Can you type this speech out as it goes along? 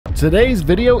Today's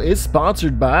video is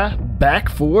sponsored by Back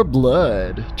 4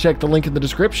 Blood. Check the link in the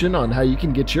description on how you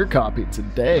can get your copy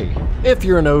today. If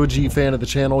you're an OG fan of the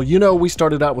channel, you know we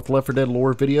started out with Left 4 Dead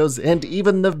lore videos, and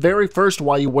even the very first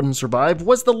Why You Wouldn't Survive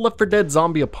was the Left 4 Dead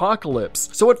zombie apocalypse.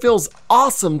 So it feels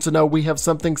awesome to know we have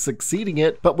something succeeding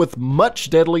it, but with much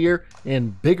deadlier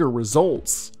and bigger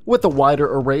results. With a wider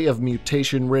array of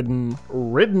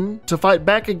mutation-ridden to fight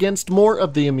back against more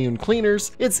of the immune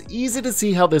cleaners, it's easy to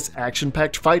see how this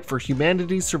action-packed fight for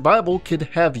humanity's survival could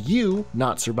have you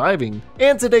not surviving.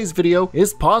 And today's video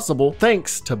is possible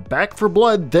thanks to Back 4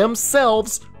 Blood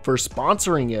themselves for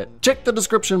sponsoring it. Check the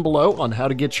description below on how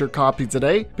to get your copy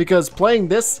today, because playing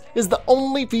this is the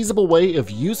only feasible way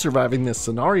of you surviving this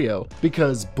scenario.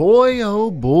 Because boy oh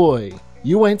boy,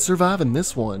 you ain't surviving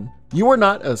this one. You are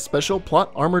not a special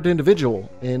plot armored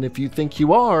individual, and if you think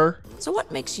you are... So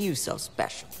what makes you so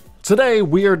special? Today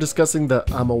we are discussing the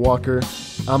I'm a walker,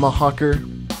 I'm a hawker,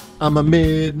 I'm a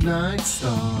midnight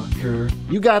stalker.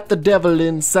 You got the devil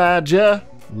inside ya.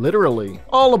 Literally.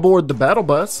 All aboard the battle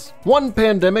bus. One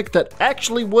pandemic that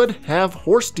actually would have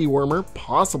horse dewormer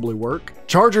possibly work.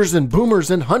 Chargers and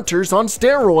boomers and hunters on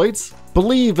steroids.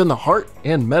 Believe in the heart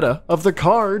and meta of the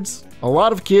cards. A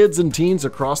lot of kids and teens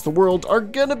across the world are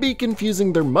gonna be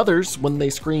confusing their mothers when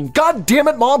they scream, "God damn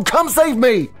it, mom, come save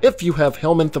me!" If you have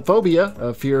helminthophobia,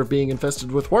 a fear of being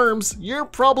infested with worms, you're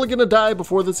probably gonna die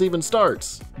before this even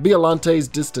starts. Biolante's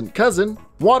distant cousin,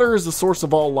 water is the source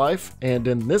of all life, and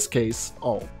in this case,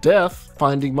 all death.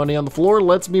 Finding money on the floor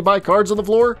lets me buy cards on the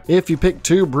floor. If you pick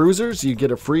 2 Bruisers, you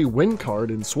get a free win card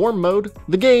in Swarm mode.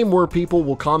 The game where people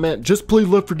will comment, "Just play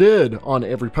Left 4 Dead" on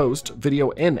every post,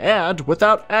 video, and ad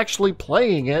without actually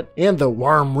playing it. And the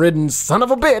worm-ridden son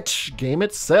of a bitch game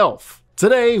itself.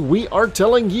 Today, we are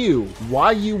telling you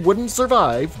why you wouldn't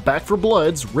survive Back 4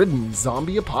 Blood's ridden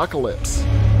zombie apocalypse.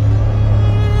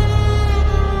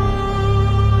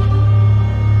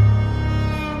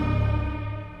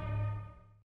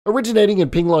 Originating in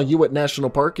Pingla-Huet National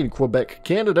Park in Quebec,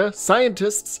 Canada,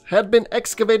 scientists had been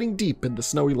excavating deep in the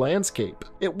snowy landscape.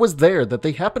 It was there that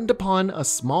they happened upon a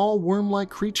small worm-like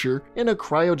creature in a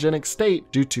cryogenic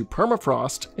state due to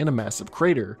permafrost in a massive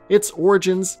crater. Its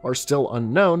origins are still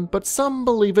unknown, but some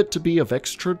believe it to be of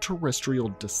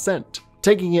extraterrestrial descent.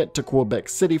 Taking it to Quebec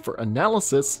City for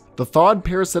analysis, the thawed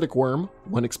parasitic worm,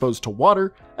 when exposed to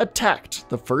water, attacked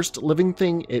the first living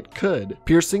thing it could.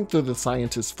 Piercing through the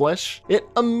scientist's flesh, it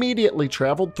immediately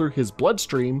traveled through his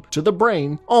bloodstream to the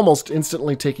brain, almost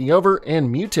instantly taking over and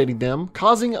mutating them,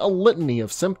 causing a litany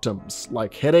of symptoms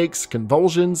like headaches,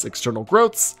 convulsions, external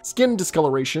growths, skin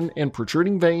discoloration, and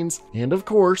protruding veins, and of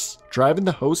course, driving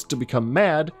the host to become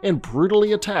mad and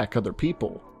brutally attack other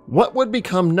people. What would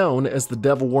become known as the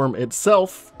devil worm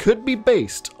itself could be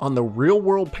based on the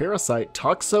real-world parasite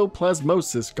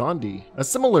Toxoplasmosis gondii, a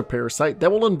similar parasite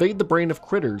that will invade the brain of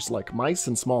critters like mice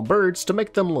and small birds to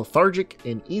make them lethargic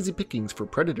and easy pickings for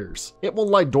predators. It will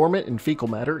lie dormant in fecal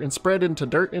matter and spread into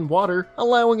dirt and water,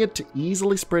 allowing it to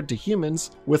easily spread to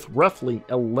humans, with roughly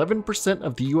 11%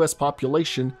 of the US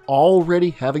population already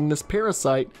having this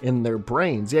parasite in their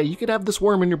brains. Yeah, you could have this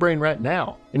worm in your brain right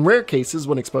now. In rare cases,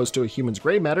 when exposed to a human's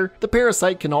gray matter, the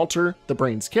parasite can alter the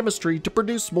brain's chemistry to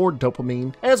produce more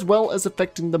dopamine, as well as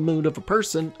affecting the mood of a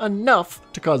person enough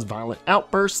to cause violent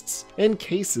outbursts and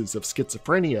cases of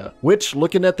schizophrenia, which,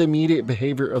 looking at the immediate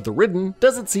behavior of the ridden,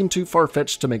 doesn't seem too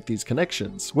far-fetched to make these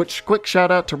connections, which quick shout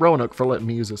out to Roanoke for letting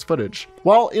me use this footage.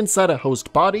 While inside a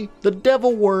host body, the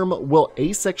devil worm will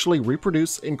asexually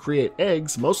reproduce and create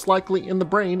eggs, most likely in the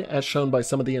brain, as shown by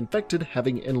some of the infected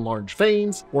having enlarged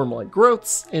veins, worm-like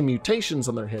growths, and mutations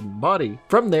on their head and body.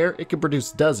 From there, it can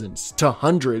produce dozens to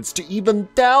hundreds to even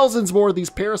thousands more of these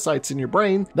parasites in your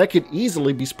brain that could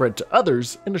easily be spread to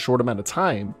others in a short amount of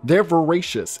time. Their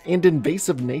voracious and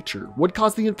invasive nature would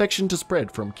cause the infection to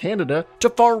spread from Canada to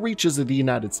far reaches of the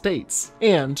United States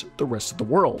and the rest of the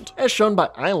world, as shown by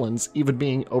islands even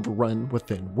being overrun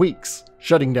within weeks,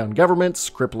 shutting down governments,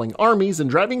 crippling armies, and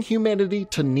driving humanity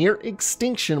to near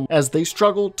extinction as they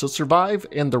struggle to survive,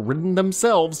 and the ridden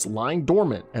themselves lying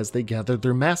dormant as they gather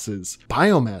their masses,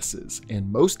 biomasses,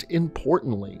 and most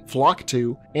importantly, flock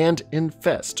to and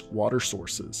infest water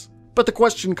sources. But the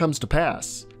question comes to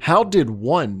pass: how did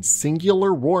one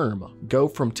singular worm go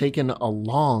from taking a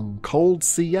long, cold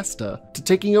siesta to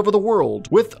taking over the world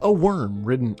with a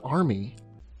worm-ridden army?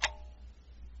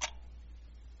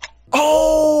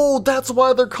 Oh, that's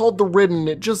why they're called the Ridden.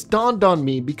 It just dawned on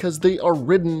me, because they are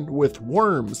ridden with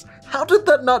worms. How did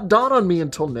that not dawn on me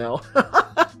until now?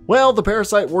 Well, the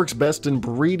parasite works best in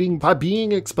breeding by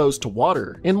being exposed to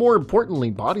water, and more importantly,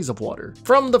 bodies of water.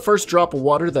 From the first drop of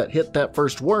water that hit that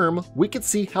first worm, we could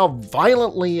see how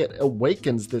violently it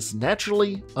awakens this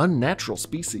naturally unnatural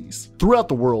species. Throughout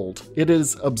the world, it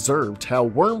is observed how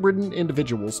worm-ridden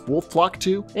individuals will flock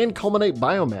to and culminate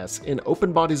biomass in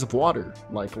open bodies of water,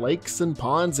 like lakes and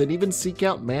ponds, and even seek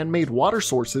out man-made water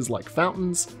sources like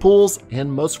fountains, pools,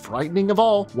 and most frightening of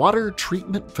all, water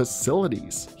treatment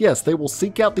facilities. Yes, they will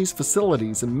seek out these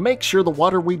facilities and make sure the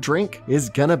water we drink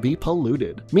is gonna be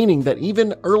polluted. Meaning that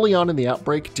even early on in the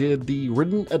outbreak did the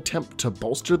Ridden attempt to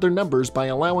bolster their numbers by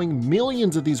allowing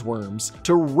millions of these worms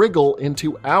to wriggle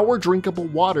into our drinkable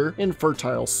water and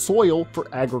fertile soil for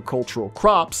agricultural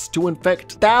crops to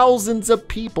infect thousands of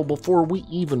people before we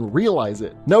even realize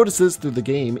it. Notices through the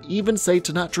game even say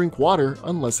to not drink water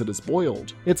unless it is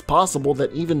boiled. It's possible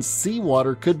that even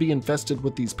seawater could be infested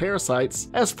with these parasites,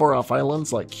 as far-off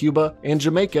islands like Cuba and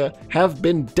Jamaica have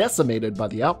been decimated by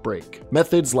the outbreak.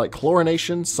 Methods like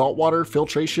chlorination, saltwater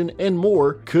filtration, and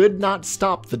more could not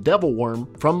stop the devil worm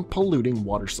from polluting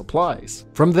water supplies.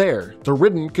 From there, the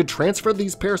Ridden could transfer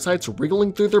these parasites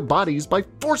wriggling through their bodies by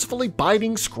forcefully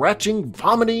biting, scratching,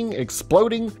 vomiting,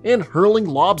 exploding, and hurling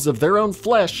lobs of their own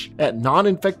flesh at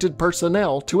non-infected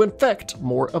personnel to infect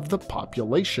more of the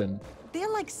population. They're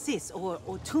like cysts or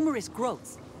tumorous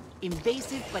growths.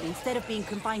 Invasive, but instead of being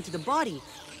confined to the body,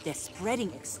 they're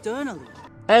spreading externally.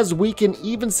 As we can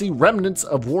even see remnants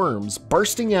of worms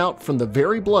bursting out from the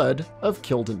very blood of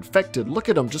killed infected. Look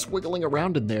at them just wiggling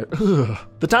around in there. Ugh.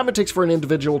 The time it takes for an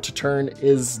individual to turn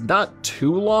is not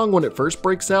too long when it first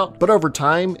breaks out, but over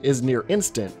time is near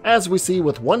instant, as we see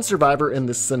with one survivor in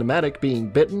this cinematic being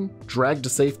bitten, dragged to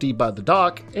safety by the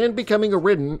Doc, and becoming a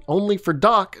Ridden only for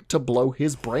Doc to blow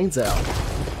his brains out.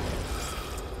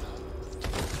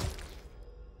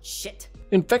 Shit.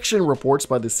 Infection reports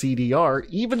by the CDR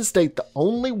even state the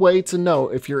only way to know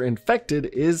if you're infected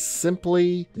is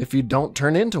simply if you don't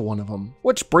turn into one of them.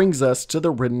 Which brings us to the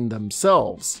Ridden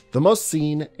themselves. The most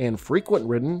seen and frequent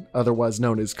Ridden, otherwise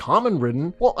known as common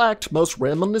Ridden, will act most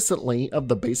reminiscently of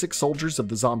the basic soldiers of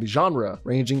the zombie genre,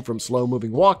 ranging from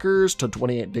slow-moving walkers to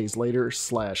 28 Days Later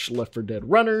 / Left 4 Dead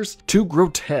runners, to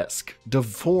grotesque,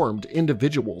 deformed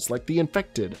individuals like the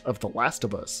infected of The Last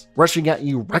of Us, rushing at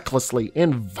you recklessly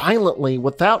and violently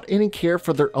without any care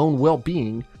for their own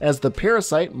well-being, as the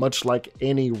parasite, much like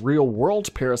any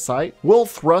real-world parasite, will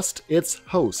thrust its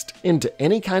host into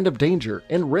any kind of danger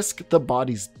and risk the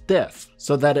body's death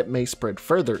so that it may spread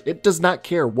further. It does not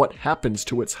care what happens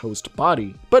to its host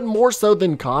body. But more so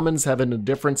than commons having a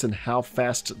difference in how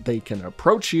fast they can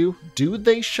approach you, do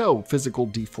they show physical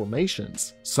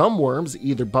deformations. Some worms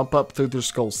either bump up through their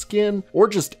skull skin or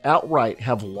just outright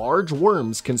have large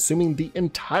worms consuming the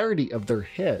entirety of their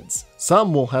heads.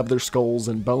 Some will have their skulls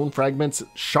and bone fragments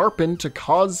sharpened to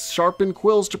cause sharpened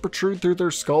quills to protrude through their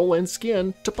skull and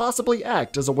skin to possibly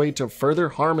act as a way to further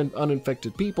harm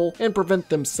uninfected people and prevent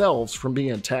themselves from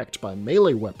being attacked by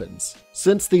melee weapons.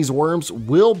 Since these worms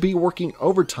will be working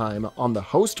overtime on the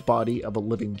host body of a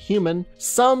living human,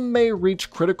 some may reach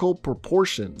critical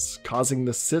proportions, causing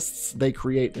the cysts they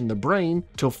create in the brain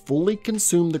to fully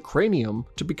consume the cranium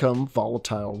to become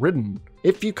volatile ridden.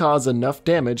 If you cause enough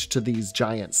damage to these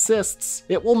giant cysts,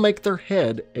 it will make their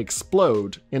head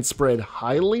explode and spread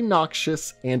highly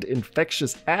noxious and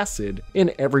infectious acid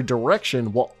in every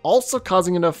direction, while also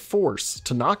causing enough force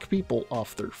to knock people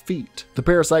off their feet. The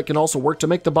parasite can also work to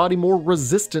make the body more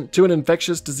resistant to an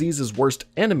infectious disease's worst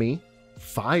enemy,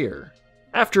 fire.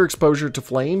 After exposure to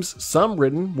flames, some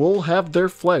Ridden will have their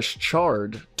flesh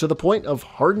charred to the point of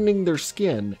hardening their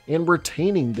skin and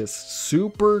retaining this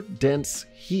super dense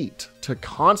heat to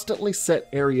constantly set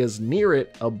areas near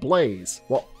it ablaze,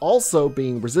 while also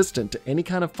being resistant to any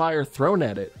kind of fire thrown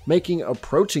at it, making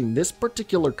approaching this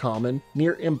particular common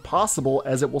near impossible,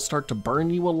 as it will start to burn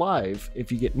you alive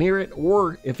if you get near it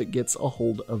or if it gets a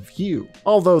hold of you.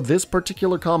 Although this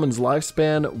particular common's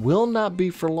lifespan will not be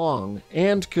for long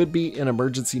and could be an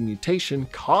emergency mutation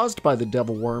caused by the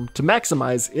devil worm to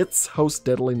maximize its host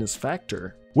deadliness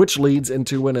factor. Which leads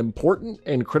into an important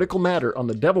and critical matter on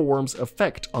the devil worm's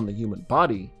effect on the human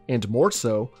body, and more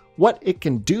so, what it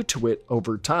can do to it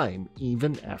over time,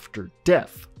 even after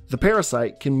death. The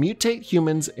parasite can mutate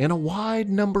humans in a wide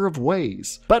number of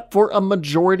ways, but for a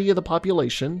majority of the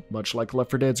population, much like Left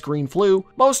 4 Dead's green flu,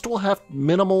 most will have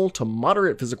minimal to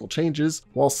moderate physical changes,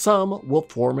 while some will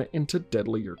form into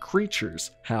deadlier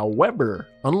creatures. However,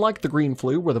 unlike the green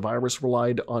flu, where the virus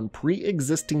relied on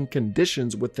pre-existing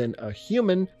conditions within a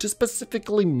human to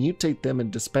specifically mutate them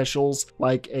into specials,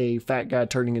 like a fat guy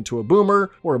turning into a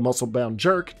boomer or a muscle-bound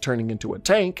jerk turning into a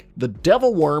tank, the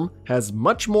devil worm has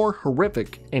much more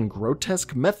horrific and and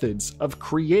grotesque methods of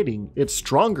creating its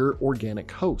stronger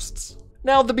organic hosts.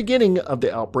 Now, the beginning of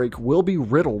the outbreak will be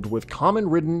riddled with common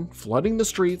ridden flooding the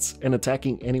streets and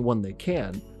attacking anyone they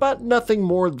can, but nothing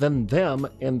more than them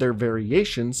and their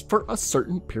variations for a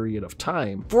certain period of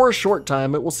time. For a short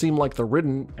time, it will seem like the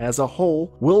ridden as a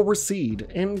whole will recede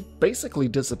and basically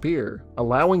disappear,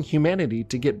 allowing humanity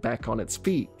to get back on its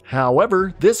feet.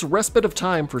 However, this respite of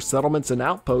time for settlements and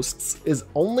outposts is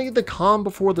only the calm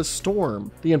before the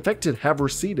storm. The infected have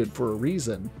receded for a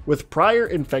reason, with prior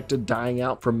infected dying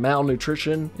out from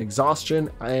malnutrition, exhaustion,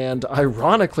 and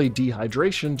ironically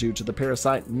dehydration due to the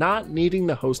parasite not needing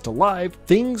the host alive.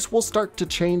 Things will start to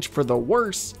change for the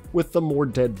worse with the more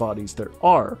dead bodies there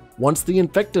are. Once the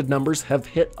infected numbers have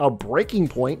hit a breaking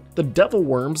point, the devil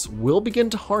worms will begin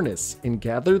to harness and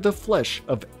gather the flesh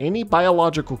of any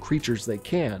biological creatures they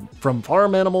can, from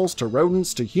farm animals to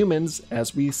rodents to humans,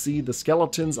 as we see the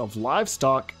skeletons of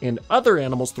livestock and other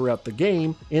animals throughout the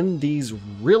game in these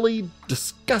really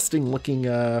disgusting looking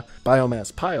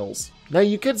biomass piles. Now,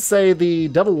 you could say the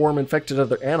devil worm infected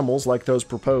other animals like those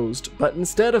proposed, but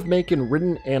instead of making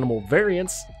ridden animal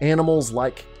variants, animals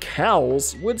like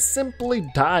cows would simply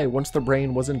die once their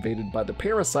brain was invaded by the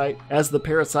parasite, as the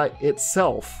parasite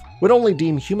itself would only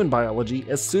deem human biology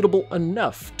as suitable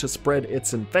enough to spread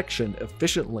its infection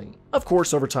efficiently. Of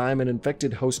course, over time, an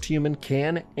infected host human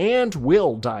can and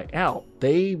will die out.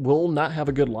 They will not have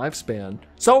a good lifespan.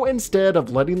 So instead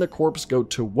of letting the corpse go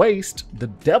to waste, the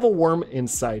devil worm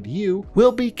inside you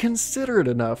will be considerate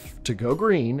enough to go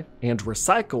green and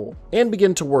recycle and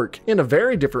begin to work in a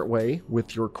very different way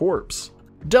with your corpse.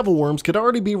 Devil worms could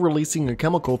already be releasing a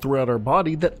chemical throughout our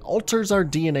body that alters our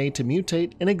DNA to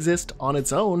mutate and exist on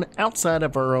its own outside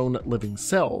of our own living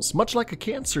cells, much like a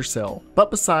cancer cell.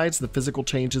 But besides, the physical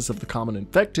changes of the common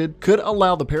infected could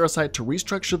allow the parasite to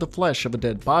restructure the flesh of a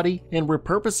dead body and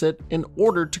repurpose it in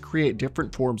order to create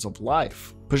different forms of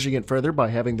life. Pushing it further by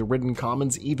having the ridden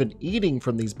commons even eating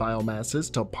from these biomasses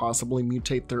to possibly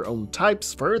mutate their own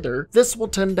types further, this will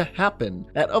tend to happen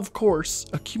at, of course,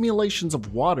 accumulations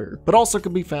of water, but also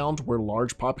can be found where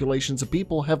large populations of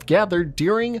people have gathered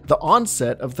during the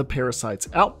onset of the parasite's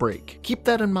outbreak. Keep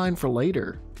that in mind for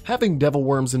later. Having devil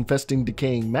worms infesting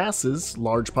decaying masses,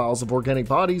 large piles of organic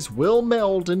bodies will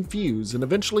meld and fuse and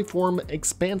eventually form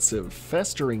expansive,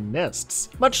 festering nests,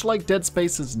 much like Dead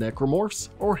Space's Necromorphs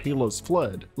or Halo's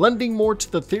Flood, lending more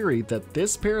to the theory that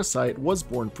this parasite was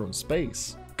born from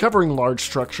space. Covering large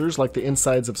structures like the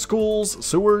insides of schools,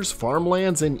 sewers,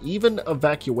 farmlands, and even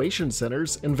evacuation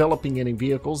centers, enveloping any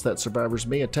vehicles that survivors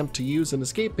may attempt to use and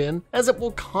escape in, as it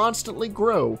will constantly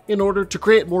grow in order to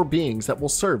create more beings that will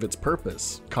serve its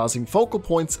purpose, causing focal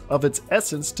points of its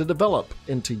essence to develop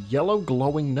into yellow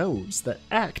glowing nodes that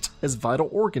act as vital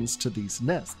organs to these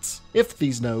nests. If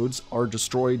these nodes are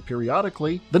destroyed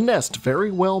periodically, the nest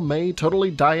very well may totally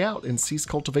die out and cease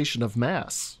cultivation of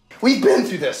mass. We've been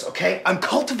through this, okay? I'm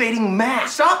cultivating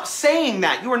mass. Stop saying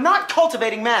that. You are not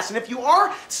cultivating mass, and if you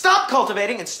are, stop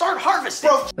cultivating and start harvesting.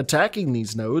 Bro. Attacking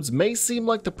these nodes may seem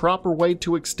like the proper way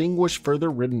to extinguish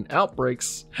further ridden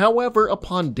outbreaks. However,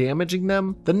 upon damaging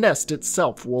them, the nest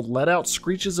itself will let out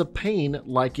screeches of pain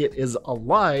like it is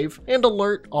alive and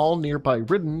alert all nearby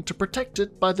ridden to protect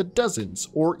it by the dozens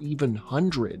or even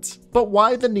hundreds. But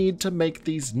why the need to make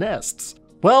these nests?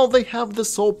 Well, they have the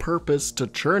sole purpose to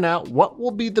churn out what will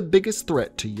be the biggest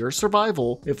threat to your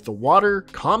survival if the water,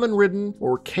 common ridden,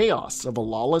 or chaos of a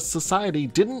lawless society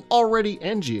didn't already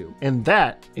end you, and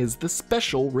that is the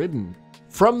Special Ridden.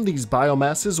 From these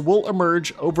biomasses will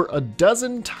emerge over a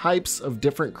dozen types of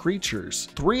different creatures,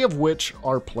 3 of which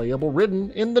are playable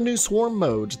ridden in the new swarm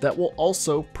mode that will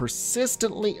also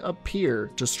persistently appear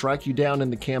to strike you down in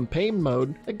the campaign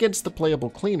mode against the playable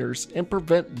cleaners and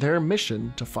prevent their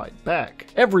mission to fight back.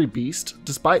 Every beast,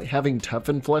 despite having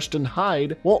toughened flesh and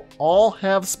hide, will all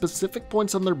have specific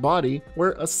points on their body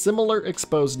where a similar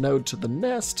exposed node to the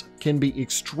nest can be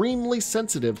extremely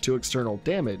sensitive to external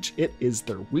damage. It is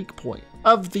their weak point.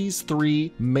 Of these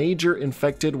 3 major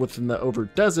infected within the over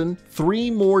dozen, 3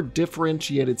 more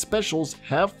differentiated specials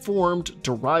have formed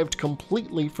derived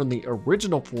completely from the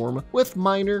original form with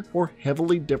minor or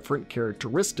heavily different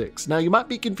characteristics. Now, you might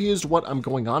be confused what I'm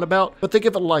going on about, but think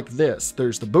of it like this.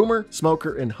 There's the Boomer,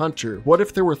 Smoker, and Hunter. What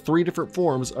if there were 3 different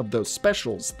forms of those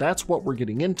specials? That's what we're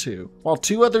getting into. While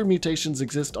 2 other mutations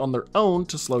exist on their own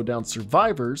to slow down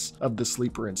survivors of the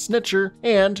Sleeper and Snitcher,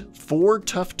 and 4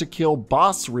 tough to kill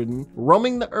boss ridden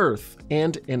roaming the earth,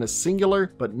 and in a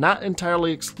singular but not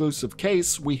entirely exclusive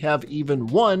case, we have even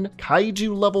 1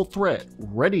 kaiju level threat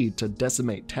ready to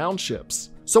decimate townships.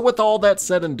 So with all that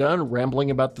said and done, rambling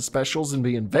about the specials and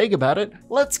being vague about it,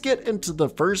 let's get into the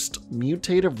first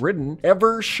mutative ridden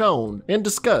ever shown and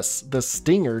discuss the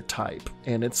Stinger type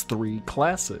and its 3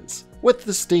 classes. With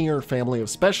the Stinger family of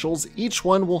specials, each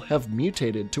one will have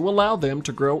mutated to allow them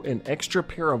to grow an extra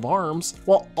pair of arms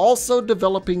while also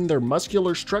developing their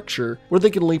muscular structure where they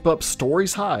can leap up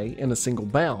stories high in a single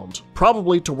bound,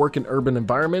 probably to work in urban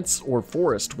environments or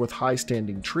forest with high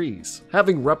standing trees.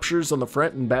 Having ruptures on the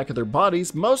front and back of their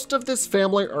bodies, most of this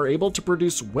family are able to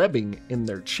produce webbing in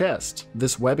their chest.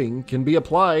 This webbing can be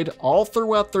applied all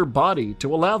throughout their body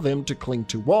to allow them to cling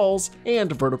to walls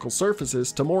and vertical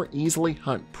surfaces to more easily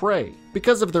hunt prey.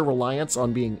 Because of their reliance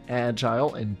on being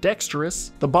agile and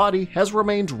dexterous, the body has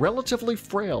remained relatively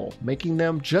frail, making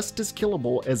them just as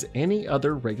killable as any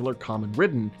other regular common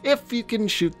ridden if you can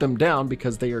shoot them down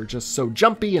because they are just so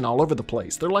jumpy and all over the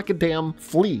place. They're like a damn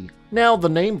flea. Now, the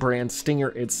name brand Stinger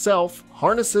itself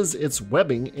harnesses its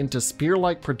webbing into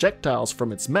spear-like projectiles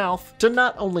from its mouth to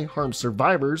not only harm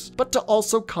survivors, but to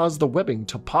also cause the webbing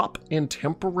to pop and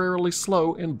temporarily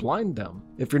slow and blind them.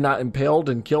 If you're not impaled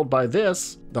and killed by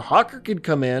this, the Hocker could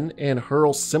come in and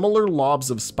hurl similar lobs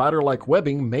of spider-like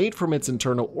webbing made from its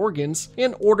internal organs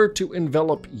in order to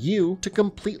envelop you to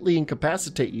completely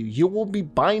incapacitate you. You will be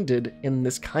binded in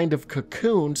this kind of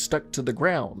cocoon stuck to the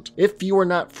ground. If you are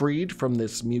not freed from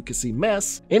this mucousy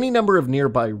mess, any number of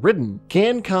nearby ridden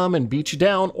can come and beat you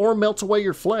down or melt away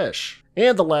your flesh.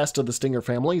 And the last of the Stinger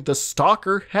family, the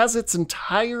Stalker, has its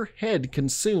entire head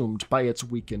consumed by its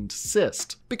weakened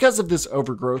cyst. Because of this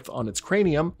overgrowth on its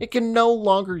cranium, it can no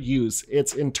longer use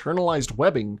its internalized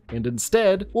webbing and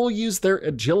instead will use their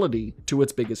agility to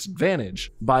its biggest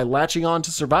advantage by latching on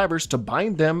to survivors to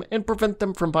bind them and prevent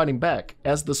them from fighting back,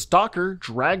 as the Stalker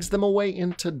drags them away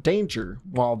into danger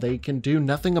while they can do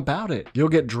nothing about it. You'll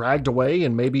get dragged away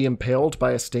and maybe impaled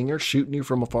by a Stinger shooting you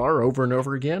from afar over and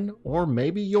over again, or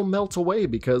maybe you'll melt away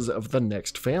because of the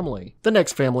next family. The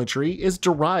next family tree is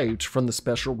derived from the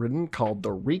Special Ridden called the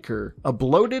Reeker, a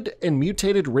bloated and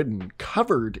mutated ridden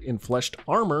covered in fleshed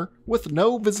armor with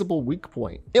no visible weak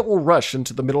point. It will rush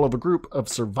into the middle of a group of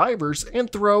survivors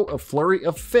and throw a flurry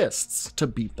of fists to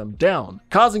beat them down.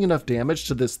 Causing enough damage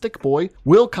to this thick boy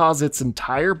will cause its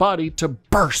entire body to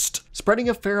burst, spreading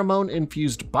a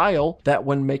pheromone-infused bile that,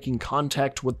 when making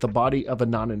contact with the body of a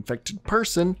non-infected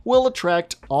person, will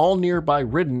attract all nearby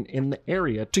ridden in the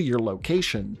area to your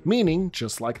location. Meaning,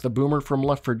 just like the boomer from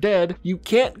Left 4 Dead, you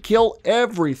can't kill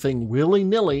everything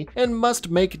willy-nilly and must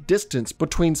make distance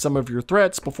between some of your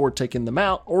threats before taking them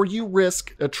out, or you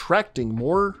risk attracting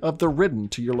more of the ridden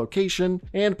to your location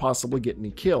and possibly getting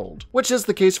you killed. Which is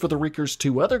the case for the Reeker's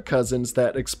 2 other cousins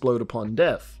that explode upon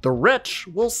death. The Retch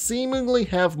will seemingly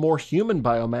have more human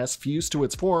biomass fused to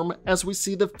its form, as we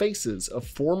see the faces of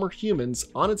former humans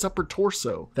on its upper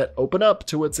torso that open up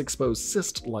to its exposed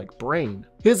cyst-like brain.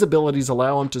 His abilities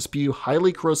allow him to spew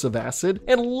highly corrosive acid,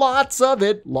 and lots of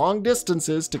it, long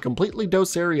distances to completely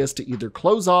dose areas to either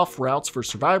close off routes for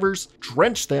survivors,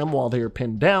 drench them while they are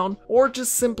pinned down, or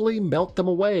just simply melt them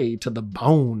away to the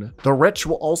bone. The Retch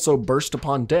will also burst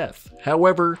upon death.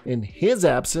 However, in his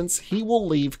absence, he will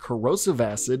leave corrosive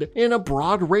acid in a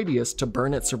broad radius to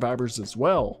burn at survivors as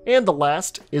well. And the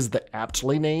last is the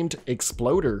aptly named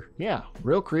Exploder. Yeah,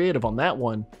 real creative on that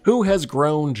one. Who has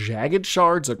grown jagged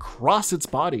shards across its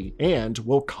body and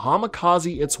will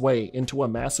kamikaze its way into a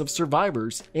mass of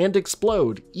survivors and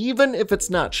explode. Even if it's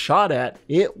not shot at,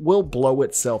 it will blow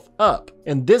itself up,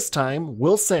 and this time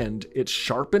will send its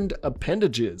sharpened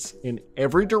appendages in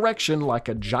every direction like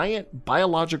a giant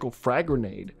biological frag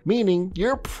grenade, meaning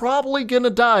you're probably gonna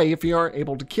die if you aren't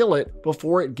able to kill it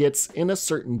before it gets in a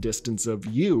certain distance of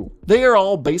you. They are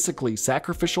all basically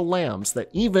sacrificial lambs that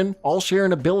even all share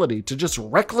an ability to just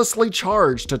recklessly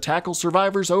charge to tackle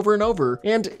survivors over and over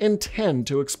and intend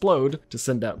to explode to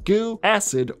send out goo,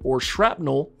 acid, or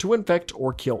shrapnel to infect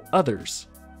or kill others.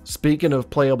 Speaking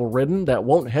of playable ridden that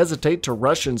won't hesitate to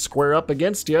rush and square up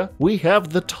against you, we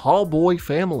have the Tallboy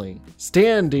family.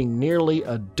 Standing nearly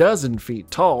a dozen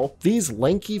feet tall, these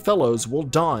lanky fellows will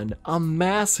don a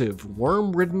massive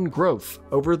worm-ridden growth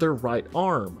over their right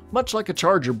arm, much like a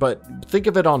charger, but think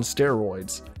of it on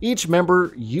steroids. Each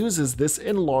member uses this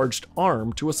enlarged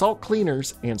arm to assault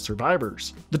cleaners and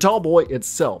survivors. The Tallboy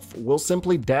itself will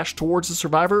simply dash towards a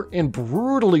survivor and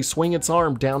brutally swing its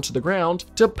arm down to the ground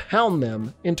to pound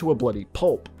them into a bloody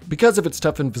pulp. Because of its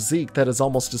toughened physique that is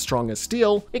almost as strong as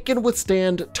steel, it can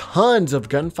withstand tons of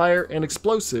gunfire and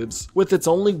explosives, with its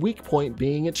only weak point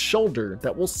being its shoulder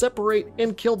that will separate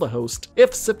and kill the host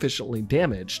if sufficiently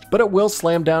damaged. But it will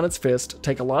slam down its fist,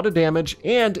 take a lot of damage,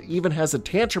 and even has a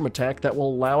tantrum attack that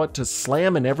will allow it to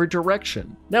slam in every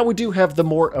direction. Now we do have the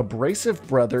more abrasive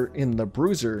brother in the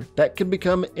Bruiser that can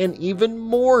become an even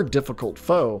more difficult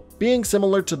foe, being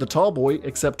similar to the Tallboy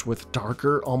except with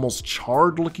darker, almost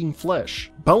charred looking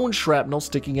flesh, bone shrapnel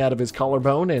sticking out of his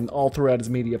collarbone and all throughout his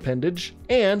meaty appendage,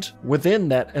 and within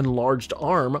that enlarged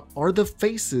arm are the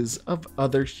faces of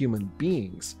other human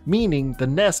beings, meaning the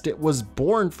nest it was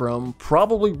born from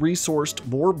probably resourced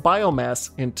more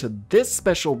biomass into this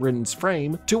Special Ridden's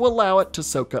frame to allow it to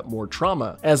soak up more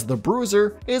trauma, as the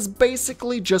Bruiser is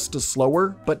basically just a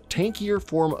slower but tankier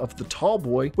form of the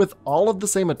Tallboy with all of the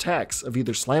same attacks of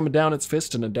either slamming down its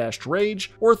fist in a dashed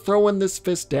rage or throwing this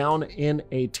fist down in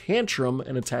a tantrum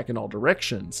and attack in all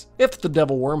directions. If the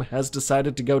Devil Worm has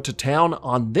decided to go to town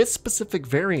on this specific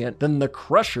variant, then the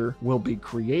Crusher will be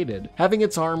created, having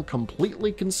its arm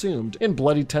completely consumed in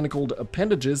bloody tentacled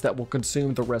appendages that will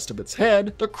consume the rest of its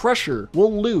head. The Crusher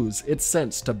will lose its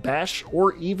sense to bash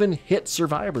or even hit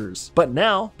survivors, but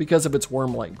now, because of its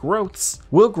worm-like growths,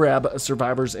 will grab a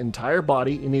survivor's entire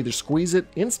body and either squeeze it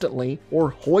instantly or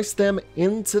hoist them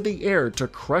into the air to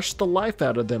crush the life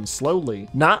out of them slowly,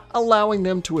 not allowing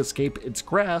them to escape its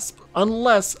grasp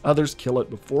unless others kill it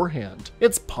beforehand.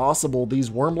 It's possible these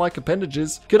worm-like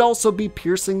appendages could also be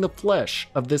piercing the flesh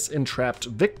of this entrapped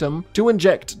victim to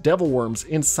inject devil worms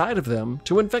inside of them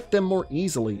to infect them more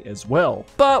easily as well.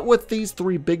 But with these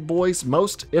three big boys,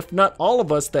 most, if not all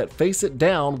of us that face it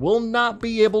down will not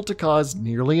be able to cause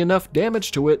nearly enough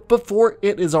damage to it before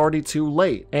it is already too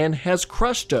late and has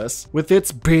crushed us with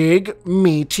its big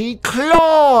meaty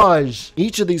claws.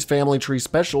 Each of these family tree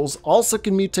specials also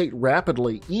can mutate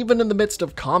rapidly even in the midst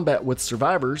of combat with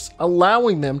survivors,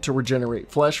 allowing them to regenerate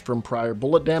flesh from prior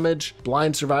bullet damage,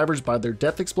 blind survivors by their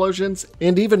death explosions,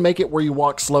 and even make it where you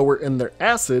walk slower in their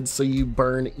acid so you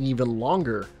burn even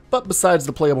longer. But besides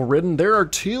the playable Ridden, there are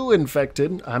two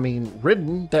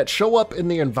Ridden that show up in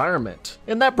the environment.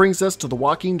 And that brings us to the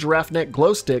walking giraffe neck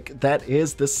glow stick that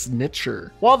is the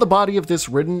Snitcher. While the body of this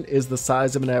Ridden is the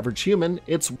size of an average human,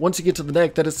 it's once you get to the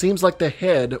neck that it seems like the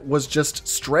head was just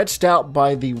stretched out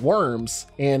by the worms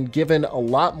and given a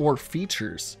lot more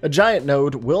features. A giant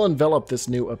node will envelop this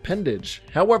new appendage.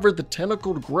 However, the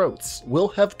tentacled growths will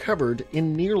have covered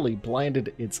and nearly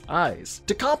blinded its eyes.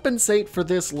 To compensate for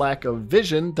this lack of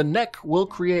vision, the neck will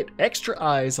create extra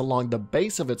eyes along the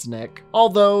base of its neck,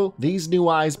 although these new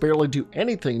eyes barely do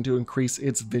anything to increase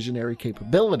its visionary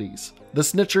capabilities. The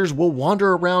Snitchers will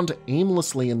wander around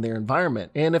aimlessly in their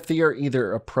environment, and if they are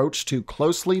either approached too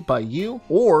closely by you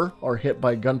or are hit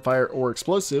by gunfire or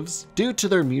explosives, due to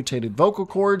their mutated vocal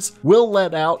cords, will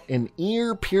let out an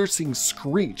ear-piercing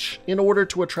screech in order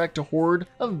to attract a horde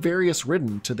of various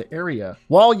Ridden to the area.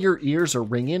 While your ears are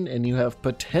ringing and you have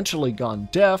potentially gone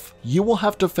deaf, you will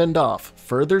have to fend off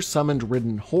further summoned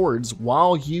Ridden hordes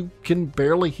while you can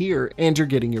barely hear and you're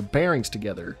getting your bearings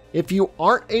together. If you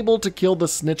aren't able to kill the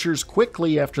Snitchers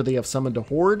quickly after they have summoned a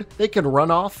horde, they can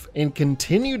run off and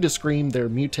continue to scream their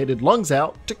mutated lungs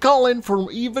out to call in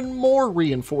for even more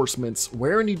reinforcements,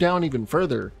 wearing you down even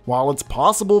further. While it's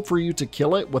possible for you to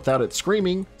kill it without it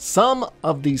screaming, some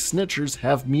of these Snitchers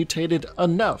have mutated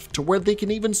enough to where they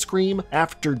can even scream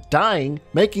after dying,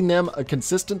 making them a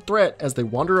consistent threat as they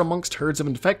wander amongst herds of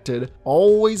infected,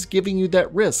 always giving you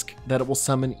that risk that it will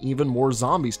summon even more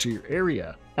zombies to your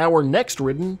area. Our next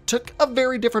Ridden took a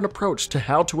very different approach to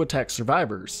how to attack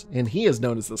survivors, and he is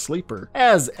known as the Sleeper.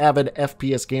 As avid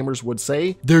FPS gamers would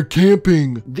say, they're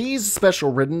camping! These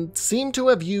Special Ridden seem to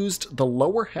have used the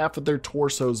lower half of their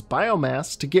torso's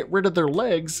biomass to get rid of their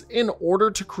legs in order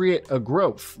to create a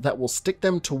growth that will stick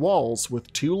them to walls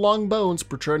with two long bones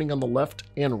protruding on the left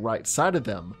and right side of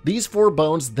them. These four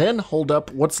bones then hold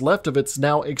up what's left of its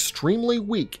now extremely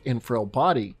weak and frail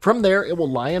body. From there, it will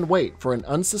lie in wait for an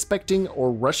unsuspecting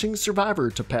or rushing survivor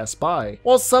to pass by.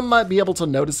 While some might be able to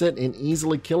notice it and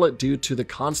easily kill it due to the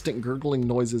constant gurgling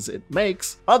noises it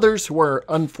makes, others who are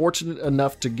unfortunate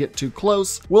enough to get too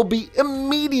close will be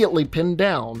immediately pinned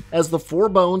down, as the four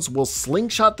bones will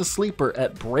slingshot the Sleeper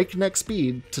at breakneck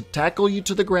speed to tackle you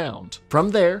to the ground.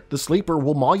 From there, the Sleeper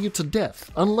will maul you to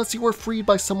death unless you are freed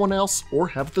by someone else or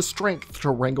have the strength to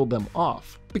wrangle them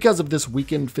off. Because of this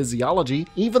weakened physiology,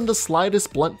 even the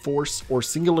slightest blunt force or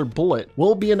singular bullet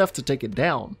will be enough to take it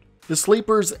down. The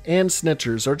Sleepers and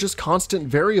Snitchers are just constant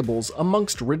variables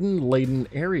amongst Ridden-laden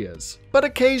areas. But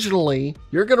occasionally,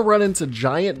 you're going to run into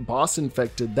giant boss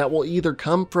infected that will either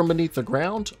come from beneath the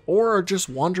ground or are just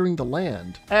wandering the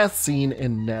land. As seen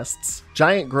in nests,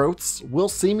 giant growths will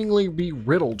seemingly be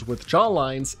riddled with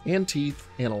jawlines and teeth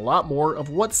and a lot more of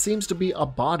what seems to be a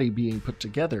body being put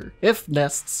together. If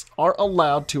nests are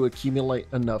allowed to accumulate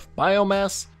enough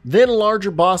biomass, then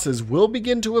larger bosses will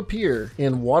begin to appear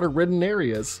in water-ridden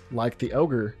areas like the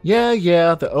Ogre.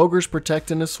 Yeah, the Ogre's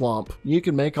protecting a swamp. You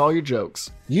can make all your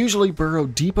jokes. Usually burrow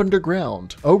deep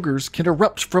underground, ogres can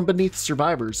erupt from beneath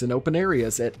survivors in open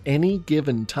areas at any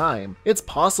given time. It's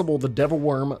possible the devil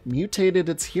worm mutated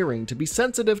its hearing to be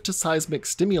sensitive to seismic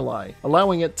stimuli,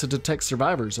 allowing it to detect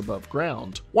survivors above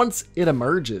ground. Once it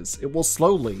emerges, it will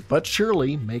slowly but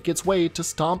surely make its way to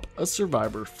stomp a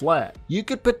survivor flat. You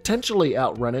could potentially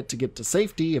outrun it to get to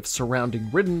safety if surrounding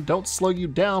ridden don't slow you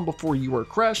down before you are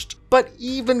crushed, but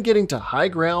even getting to high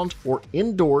ground or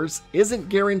indoors isn't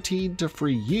guaranteed to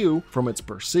free you from its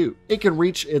pursuit. It can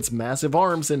reach its massive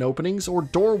arms in openings or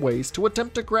doorways to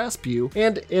attempt to grasp you,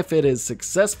 and if it is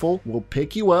successful, will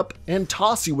pick you up and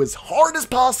toss you as hard as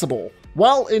possible.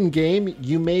 While in-game,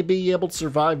 you may be able to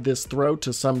survive this throw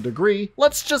to some degree.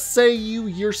 Let's just say you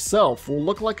yourself will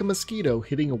look like a mosquito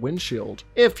hitting a windshield.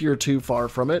 If you're too far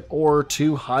from it or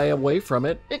too high away from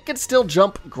it, it can still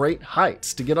jump great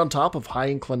heights to get on top of high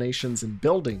inclinations in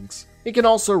buildings. It can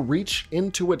also reach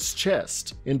into its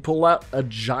chest and pull out a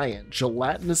giant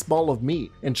gelatinous ball of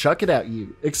meat and chuck it at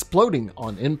you, exploding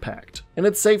on impact. And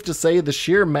it's safe to say the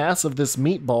sheer mass of this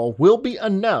meatball will be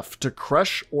enough to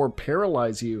crush or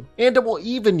paralyze you. And it will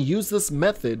even use this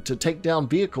method to take down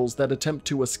vehicles that attempt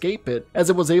to escape it,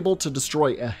 as it was able to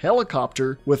destroy a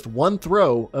helicopter with one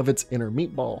throw of its inner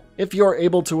meatball. If you are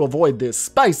able to avoid this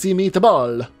spicy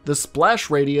meatball, the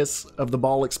splash radius of the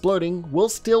ball exploding will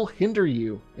still hinder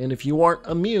you. And if you aren't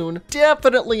immune,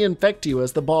 definitely infect you,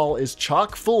 as the ball is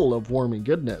chock full of wormy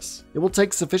goodness. It will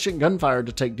take sufficient gunfire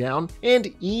to take down,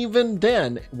 and even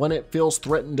then, when it feels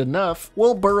threatened enough,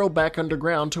 will burrow back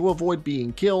underground to avoid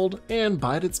being killed and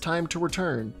bide its time to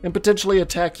return, and potentially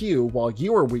attack you while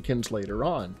you are weakened later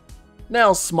on.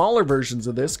 Now, smaller versions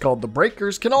of this, called the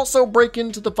Breakers, can also break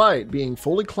into the fight, being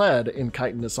fully clad in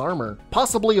chitinous armor.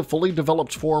 Possibly a fully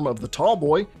developed form of the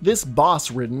Tallboy, this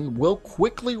boss-ridden will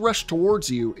quickly rush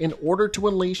towards you in order to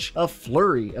unleash a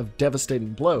flurry of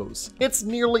devastating blows. It's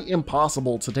nearly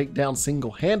impossible to take down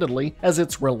single-handedly, as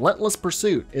its relentless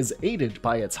pursuit is aided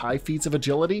by its high feats of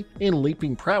agility and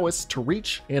leaping prowess to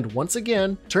reach and once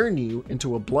again turn you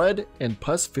into a blood and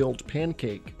pus-filled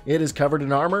pancake. It is covered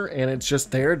in armor, and it's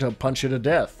just there to punch you to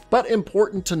death. But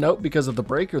important to note because of the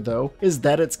Breaker though, is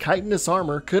that its chitinous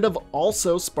armor could have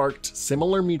also sparked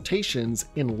similar mutations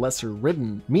in lesser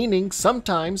ridden, meaning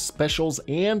sometimes specials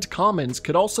and commons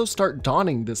could also start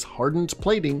donning this hardened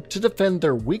plating to defend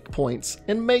their weak points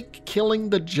and make killing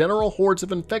the general hordes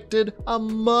of infected a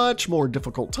much more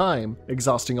difficult time,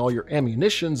 exhausting all your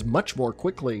ammunitions much more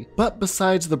quickly. But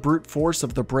besides the brute force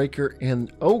of the Breaker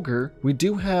and Ogre, we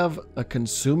do have a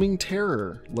consuming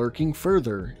terror lurking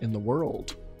further in the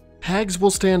world. Hags will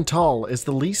stand tall as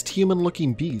the least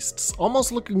human-looking beasts,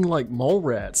 almost looking like mole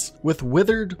rats, with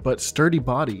withered but sturdy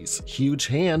bodies, huge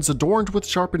hands adorned with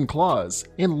sharpened claws,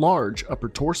 and large upper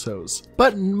torsos.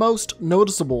 But most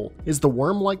noticeable is the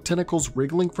worm-like tentacles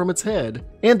wriggling from its head,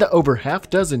 and the over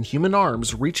half-dozen human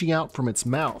arms reaching out from its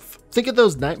mouth. Think of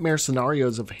those nightmare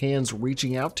scenarios of hands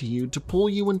reaching out to you to pull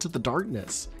you into the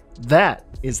darkness. That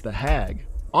is the Hag.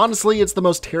 Honestly, it's the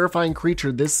most terrifying creature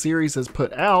this series has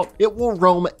put out. It will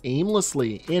roam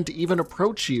aimlessly and even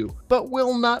approach you, but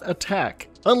will not attack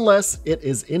unless it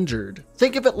is injured.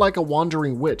 Think of it like a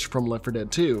wandering witch from Left 4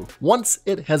 Dead 2. Once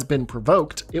it has been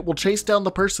provoked, it will chase down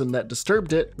the person that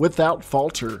disturbed it without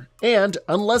falter. And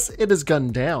unless it is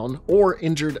gunned down or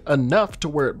injured enough to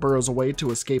where it burrows away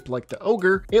to escape like the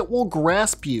Ogre, it will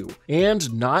grasp you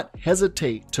and not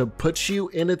hesitate to put you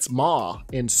in its maw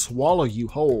and swallow you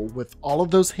whole with all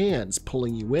of those hands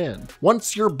pulling you in.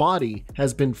 Once your body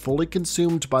has been fully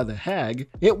consumed by the Hag,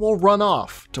 it will run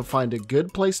off to find a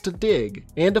good place to dig,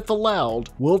 and if allowed,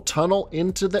 will tunnel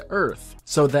into the earth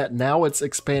so that now its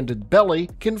expanded belly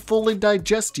can fully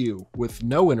digest you with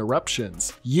no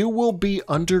interruptions. You will be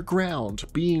underground,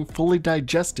 being fully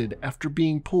digested after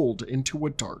being pulled into a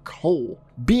dark hole.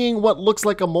 Being what looks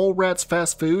like a mole rat's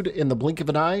fast food in the blink of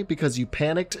an eye because you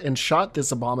panicked and shot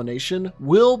this abomination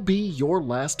will be your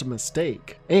last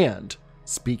mistake. And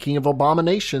speaking of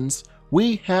abominations,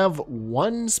 we have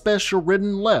one special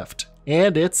ridden left,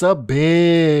 and it's a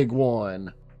big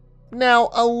one. Now,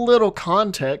 a little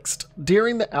context.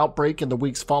 During the outbreak and the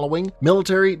weeks following,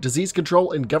 military, disease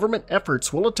control, and government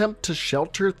efforts will attempt to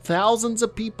shelter thousands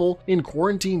of people in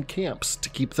quarantine camps to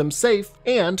keep them safe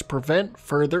and prevent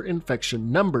further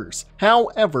infection numbers.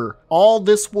 However, all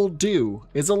this will do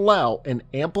is allow an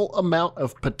ample amount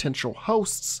of potential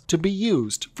hosts to be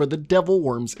used for the devil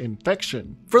worm's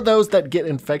infection. For those that get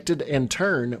infected and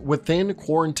turn within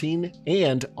quarantine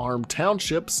and armed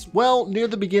townships, well, near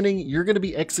the beginning, you're going to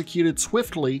be executed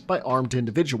swiftly by armed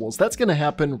individuals. That's going to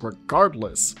happen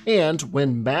regardless. And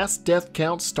when mass death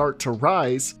counts start to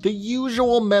rise, the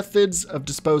usual methods of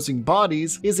disposing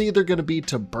bodies is either going to be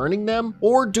to burning them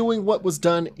or doing what was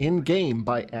done in-game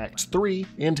by Act 3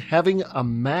 and having a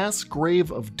mass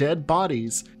grave of dead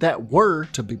bodies that were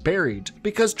to be buried.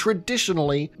 Because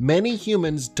traditionally, many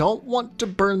humans don't want to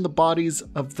burn the bodies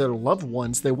of their loved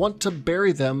ones. They want to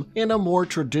bury them in a more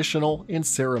traditional and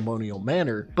ceremonial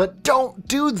manner. But don't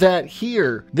do that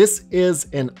here. This is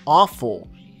an awful,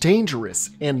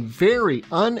 dangerous, and very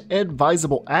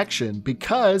unadvisable action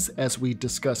because, as we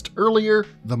discussed earlier,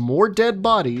 the more dead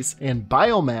bodies and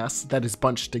biomass that is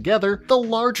bunched together, the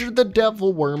larger the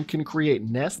devil worm can create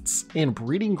nests and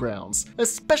breeding grounds,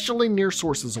 especially near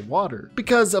sources of water.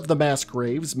 Because of the mass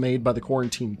graves made by the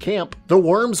quarantine camp, the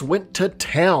worms went to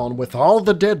town with all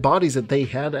the dead bodies that they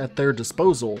had at their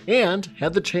disposal and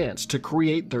had the chance to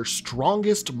create their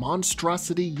strongest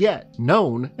monstrosity yet,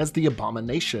 known as the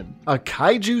Abomination, a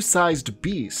kaiju sized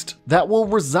beast that will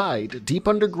reside deep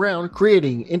underground,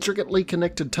 creating intricately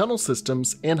connected tunnel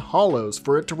systems and hollows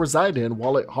for it to reside in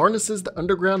while it harnesses the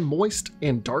underground moist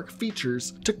and dark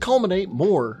features to culminate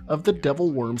more of the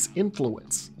devil worm's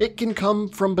influence. It can come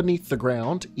from beneath the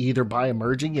ground, either by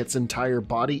emerging its entire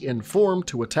body in form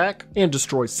to attack and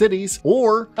destroy cities,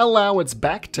 or allow its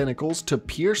back tentacles to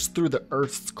pierce through the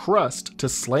Earth's crust to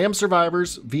slam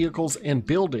survivors, vehicles, and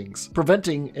buildings,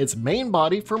 preventing its main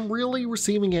body from really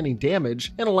receiving any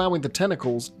damage and allowing the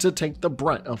tentacles to take the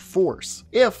brunt of force.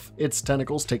 If its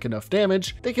tentacles take enough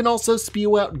damage, they can also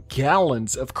spew out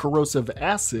gallons of corrosive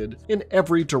acid in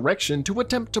every direction to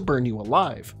attempt to burn you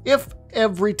alive. If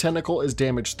every tentacle is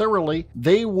damaged thoroughly,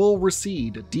 they will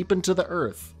recede deep into the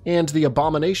earth, and the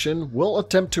Abomination will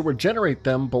attempt to regenerate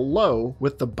them below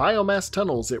with the biomass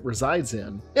tunnels it resides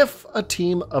in. If a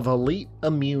team of elite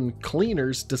immune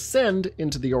cleaners descend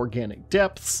into the organic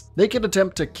depths, they can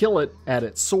attempt to kill it at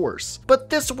its source. But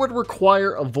this would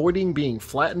require avoiding being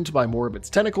flattened by more of its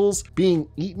tentacles, being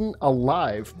eaten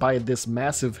alive by this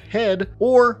massive head,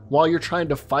 or while you're trying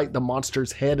to fight the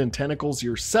monster's head and tentacles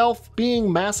yourself,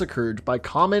 being massacred by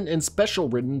common and special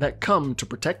ridden that come to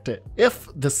protect it. If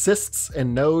the cysts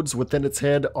and nodes within its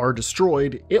head are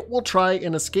destroyed, it will try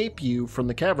and escape you from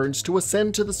the caverns to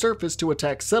ascend to the surface to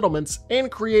attack settlements and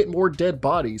create more dead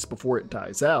bodies before it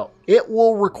dies out. It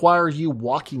will require you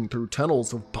walking through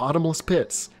tunnels of bottomless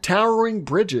pits, towering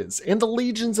bridges, and the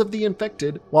legions of the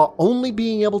infected, while only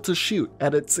being able to shoot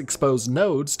at its exposed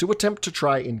nodes to attempt to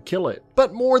try and kill it.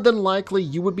 But more than likely,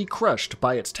 you would be crushed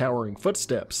by its towering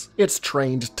footsteps, its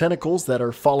trained tentacles that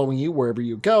are following you wherever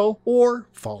you go, or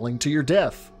falling to your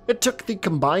death. It took the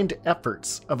combined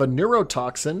efforts of a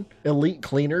neurotoxin, elite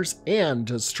cleaners, and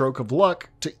a stroke of luck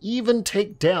to even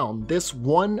take down this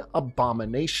one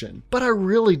abomination. But I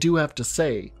really do have to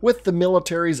say, with the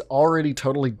militaries already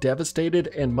totally devastated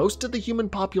and most of the human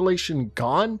population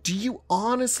gone, do you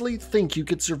honestly think you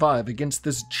could survive against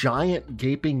this giant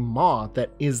gaping maw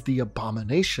that is the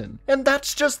Abomination? And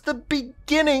that's just the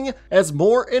beginning, as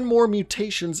more and more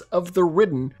mutations of the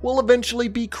Ridden will eventually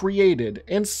be created,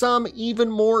 and some even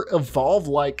more evolve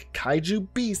like kaiju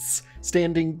beasts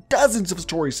standing dozens of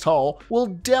stories tall will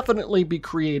definitely be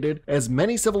created, as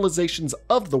many civilizations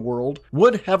of the world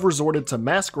would have resorted to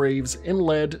mass graves and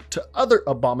led to other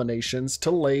abominations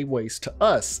to lay waste to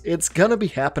us. It's gonna be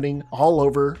happening all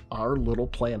over our little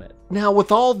planet. Now,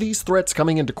 with all these threats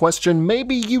coming into question,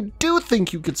 maybe you do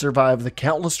think you could survive the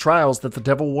countless trials that the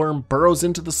devil worm burrows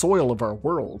into the soil of our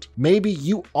world. Maybe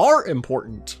you are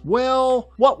important.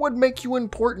 Well, what would make you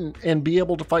important and be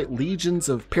able to fight legions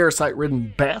of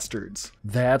parasite-ridden bastards?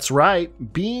 That's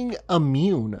right, being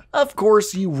immune. Of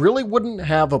course, you really wouldn't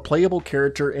have a playable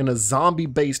character in a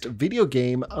zombie-based video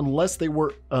game unless they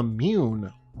were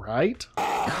immune, right?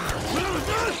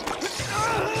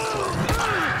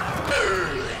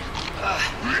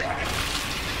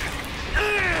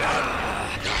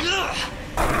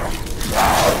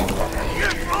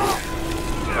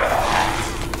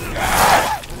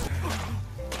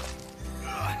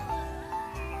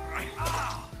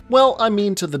 Well, I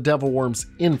mean to the devil worm's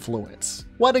influence.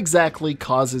 what exactly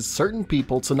causes certain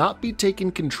people to not be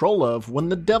taken control of when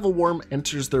the devil worm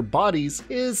enters their bodies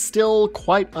is still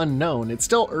quite unknown. It's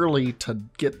still early to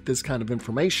get this kind of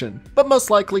information, but most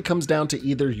likely comes down to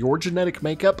either your genetic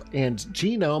makeup and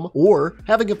genome or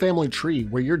having a family tree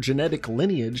where your genetic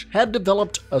lineage had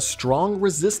developed a strong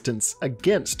resistance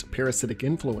against parasitic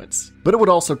influence. But it would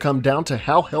also come down to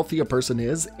how healthy a person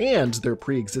is and their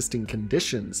pre-existing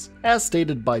conditions. As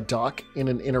stated by Doc in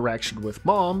an interaction with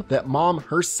Mom, that Mom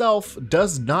herself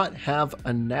does not have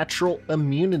a natural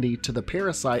immunity to the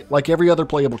parasite like every other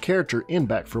playable character in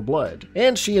Back 4 Blood,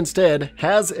 and she instead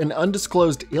has an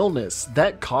undisclosed illness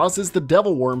that causes the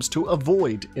devil worms to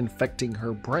avoid infecting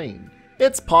her brain.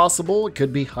 It's possible it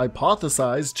could be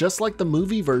hypothesized, just like the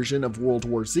movie version of World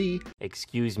War Z.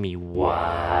 Excuse me,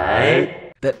 what?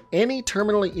 That any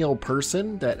terminally ill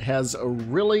person that has a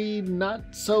really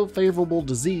not so favorable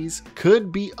disease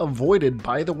could be avoided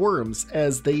by the worms,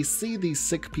 as they see these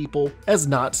sick people as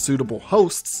not suitable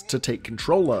hosts to take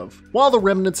control of. While the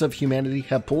remnants of humanity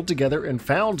have pulled together and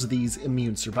found these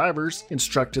immune survivors,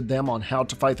 instructed them on how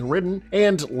to fight the Ridden,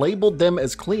 and labeled them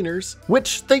as cleaners,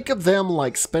 which think of them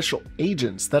like special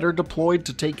agents that are deployed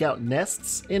to take out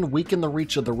nests and weaken the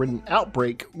reach of the Ridden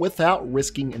outbreak without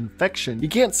risking infection. You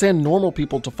can't send normal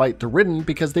people to fight the Ridden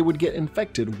because they would get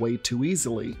infected way too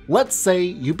easily. Let's say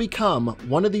you become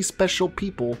one of these special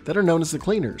people that are known as the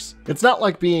cleaners. It's not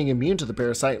like being immune to the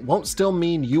parasite won't still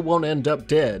mean you won't end up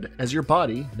dead, as your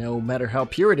body, no matter how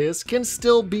pure it is, can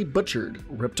still be butchered,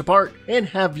 ripped apart, and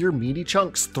have your meaty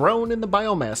chunks thrown in the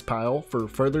biomass pile for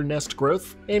further nest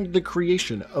growth and the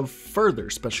creation of further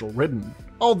Special Ridden.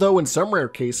 Although in some rare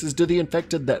cases do the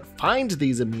infected that find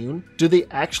these immune, do they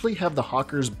actually have the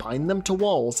Hockers bind them to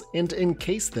walls and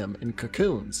encase them in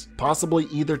cocoons, possibly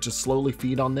either to slowly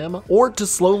feed on them or to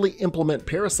slowly implement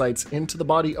parasites into the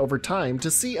body over time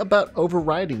to see about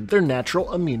overriding their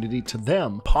natural immunity to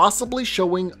them, possibly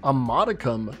showing a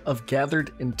modicum of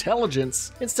gathered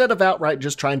intelligence instead of outright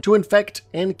just trying to infect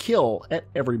and kill at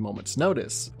every moment's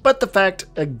notice. But the fact,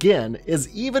 again, is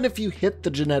even if you hit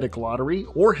the genetic lottery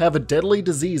or have a deadly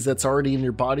disease that's already in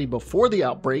your body before the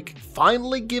outbreak,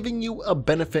 finally giving you a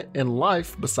benefit in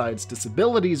life besides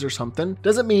disabilities or something,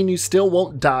 doesn't mean you still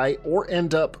won't die or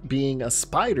end up being a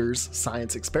spider's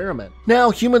science experiment.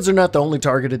 Now, humans are not the only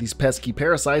target of these pesky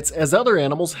parasites, as other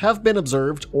animals have been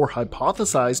observed or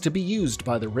hypothesized to be used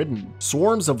by the Ridden.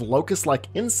 Swarms of locust-like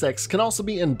insects can also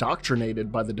be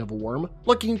indoctrinated by the devil worm,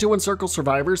 looking to encircle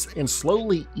survivors and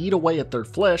slowly eat away at their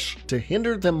flesh to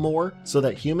hinder them more so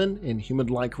that human and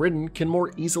human-like Ridden can more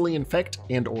easily infect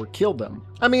and or kill them.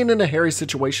 I mean, in a hairy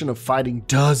situation of fighting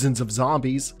dozens of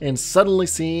zombies and suddenly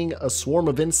seeing a swarm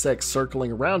of insects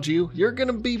circling around you, you're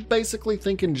gonna be basically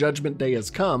thinking Judgment Day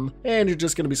has come, and you're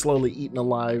just gonna be slowly eaten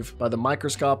alive by the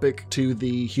microscopic to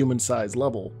the human size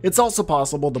level. It's also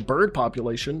possible the bird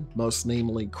population, most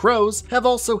namely crows, have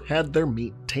also had their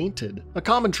meat tainted. A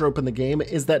common trope in the game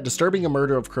is that disturbing a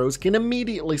murder of crows can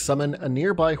immediately summon a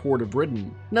nearby horde of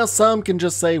Ridden. Now, some can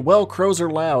just say, well, crows are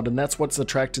loud and that's what's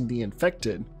attracting the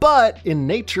infected. But in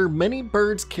nature, many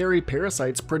birds carry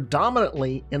parasites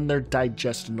predominantly in their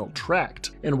digestional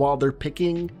tract, and while they're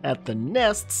picking at the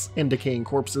nests and decaying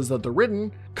corpses of the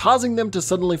Ridden, causing them to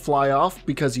suddenly fly off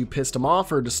because you pissed them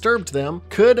off or disturbed them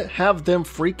could have them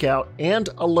freak out and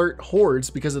alert hordes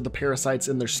because of the parasites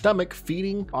in their stomach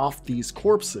feeding off these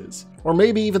corpses. Or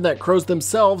maybe even that crows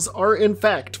themselves are in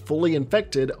fact fully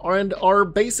infected and are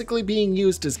basically being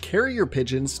used as carrier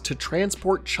pigeons to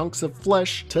transport chunks of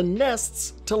flesh to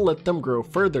nests to let them grow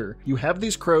further. You have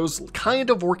these crows kind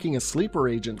of working as sleeper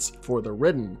agents for the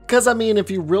Ridden. Because I mean, if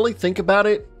you really think about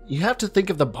it, you have to think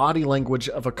of the body language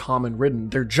of a common Ridden.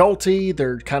 They're jolty,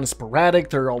 they're kind of sporadic,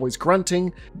 they're always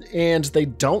grunting, and they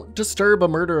don't disturb a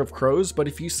murder of crows, but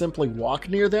if you simply walk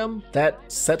near them, that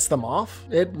sets them off.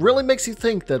 It really makes you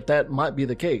think that that might be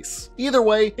the case. Either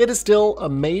way, it is still a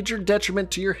major detriment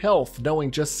to your health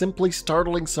knowing just simply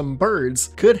startling some birds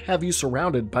could have you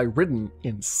surrounded by Ridden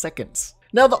in seconds.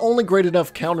 Now, the only great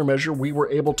enough countermeasure we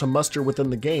were able to muster within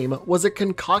the game was a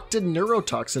concocted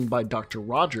neurotoxin by Dr.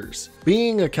 Rogers.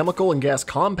 Being a chemical and gas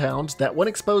compound that when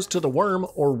exposed to the worm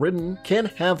or Ridden can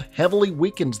have heavily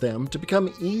weakened them to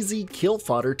become easy kill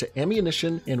fodder to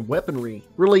ammunition and weaponry.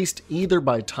 Released either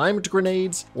by timed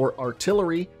grenades or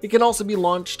artillery, it can also be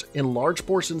launched in large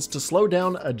portions to slow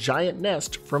down a giant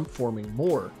nest from forming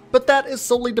more. but that is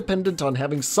solely dependent on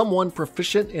having someone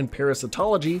proficient in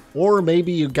parasitology, or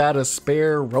maybe you got a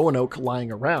spare Roanoke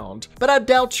lying around. But I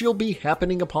doubt you'll be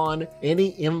happening upon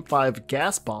any M5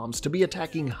 gas bombs to be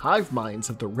attacking hive minds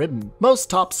of the Ridden. Most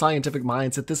top scientific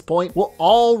minds at this point will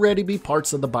already be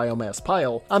parts of the biomass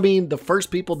pile. I mean, the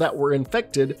first people that were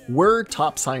infected were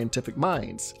top scientific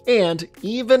minds. And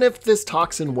even if this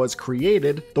toxin was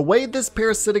created, the way this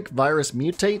parasitic virus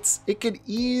mutates, it could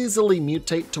easily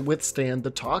mutate to withstand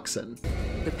the toxin.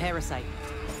 The parasite.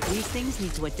 These things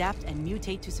need to adapt and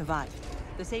mutate to survive.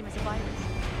 The same as a virus.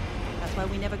 That's why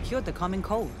we never cured the common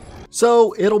cold.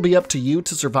 So it'll be up to you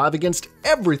to survive against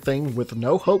everything with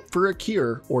no hope for a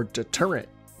cure or deterrent.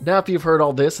 Now, if you've heard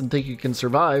all this and think you can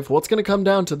survive, well, it's going to come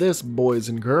down to this, boys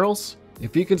and girls.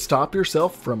 If you can stop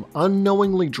yourself from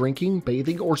unknowingly drinking,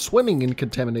 bathing, or swimming in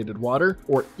contaminated water,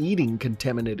 or eating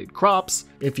contaminated crops,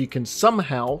 if you can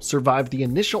somehow survive the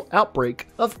initial outbreak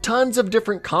of tons of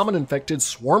different common infected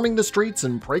swarming the streets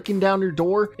and breaking down your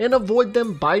door, and avoid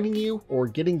them biting you or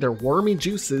getting their wormy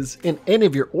juices in any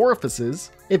of your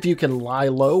orifices, if you can lie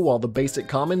low while the basic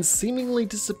commons seemingly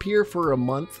disappear for a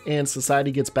month and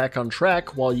society gets back on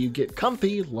track while you get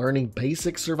comfy learning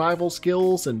basic survival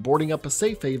skills and boarding up a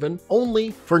safe haven,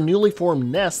 only for newly formed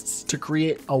nests to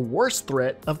create a worse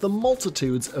threat of the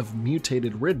multitudes of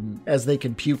mutated Ridden, as they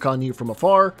can puke on you from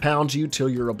afar, pound you till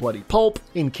you're a bloody pulp,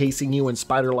 encasing you in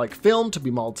spider-like film to be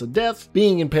mauled to death,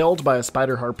 being impaled by a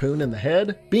spider harpoon in the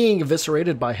head, being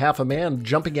eviscerated by half a man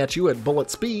jumping at you at bullet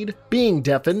speed, being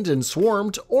deafened and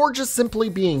swarmed, or just simply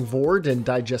being vored and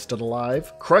digested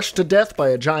alive, crushed to death by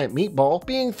a giant meatball,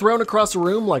 being thrown across a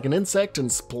room like an insect and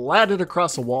splatted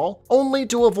across a wall, only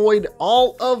to avoid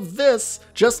all of this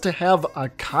just to have a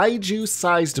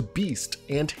kaiju-sized beast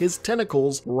and his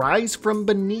tentacles rise from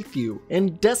beneath you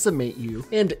and decimate you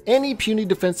and any puny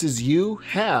defenses you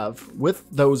have with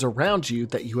those around you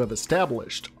that you have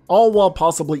established. All while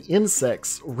possibly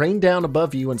insects rain down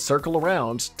above you and circle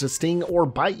around to sting or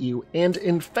bite you and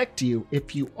infect you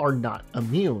if you are not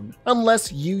immune.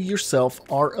 Unless you yourself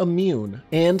are immune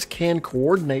and can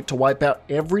coordinate to wipe out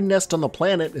every nest on the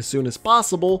planet as soon as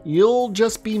possible, you'll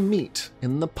just be meat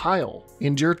in the pile,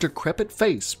 and your decrepit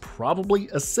face probably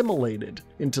assimilated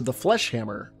into the flesh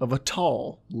hammer of a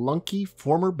tall, lunky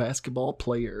former basketball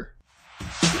player.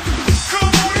 Come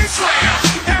on and slam,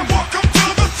 and welcome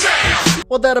to the jam.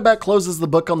 Well, that about closes the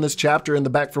book on this chapter in the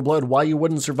Back for Blood, Why You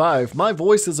Wouldn't Survive. My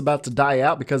voice is about to die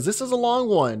out because this is a long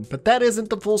one, but that isn't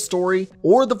the full story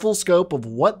or the full scope of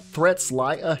what threats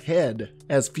lie ahead,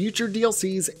 as future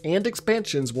DLCs and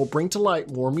expansions will bring to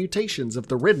light more mutations of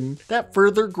the Ridden that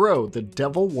further grow the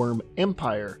Devil Worm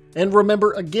Empire. And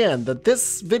remember again that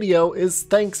this video is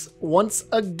thanks once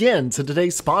again to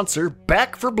today's sponsor,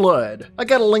 Back for Blood. I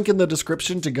got a link in the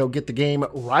description to go get the game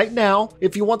right now.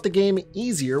 If you want the game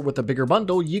easier with a bigger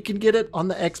bundle, you can get it on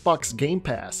the Xbox Game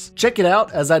Pass. Check it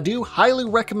out, as I do highly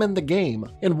recommend the game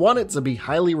and want it to be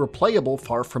highly replayable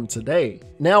far from today.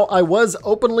 Now, I was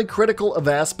openly critical of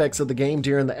aspects of the game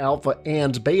during the alpha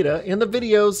and beta, and the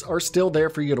videos are still there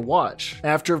for you to watch.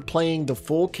 After playing the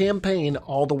full campaign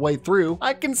all the way through,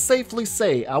 I can safely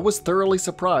say I was thoroughly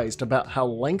surprised about how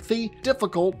lengthy,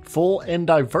 difficult, full, and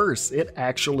diverse it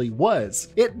actually was.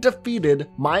 It defeated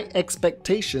my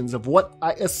expectations of what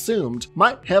I assumed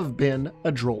might have been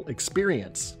a droll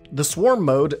experience. The Swarm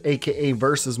mode, aka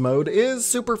Versus mode, is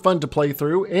super fun to play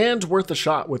through and worth a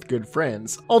shot with good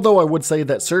friends. Although I would say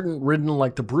that certain Ridden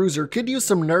like the Bruiser could use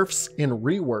some nerfs and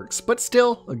reworks, but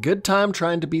still a good time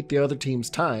trying to beat the other team's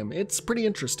time. It's pretty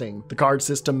interesting. The card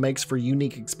system makes for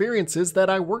unique experiences that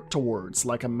I work towards,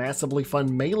 like a massively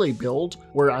fun melee build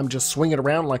where I'm just swinging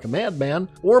around like a madman,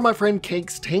 or my friend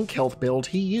Cake's tank health build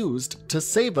he used to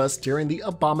save us during the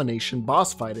Abomination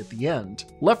boss fight at the end.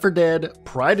 Left 4 Dead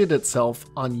prided itself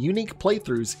on unique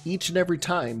playthroughs each and every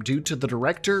time due to the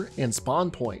director and spawn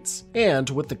points. And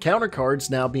with the counter cards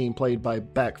now being played by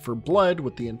Back for Blood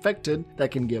with the infected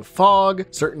that can give fog,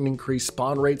 certain increased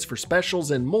spawn rates for specials,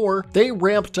 and more, they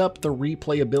ramped up the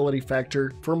replayability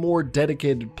factor for more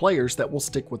dedicated players that will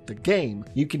stick with the game.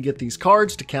 You can get these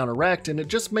cards to counteract, and it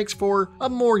just makes for a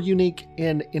more unique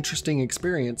and interesting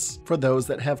experience for those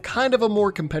that have kind of a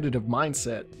more competitive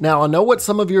mindset. Now, I know what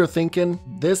some of you are thinking.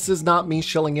 This is not me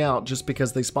shilling out just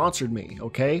because they sponsored me,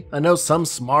 okay? I know some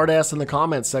smartass in the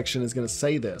comments section is going to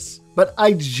say this. but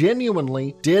I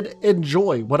genuinely did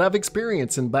enjoy what I've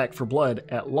experienced in Back 4 Blood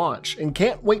at launch and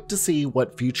can't wait to see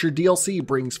what future DLC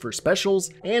brings for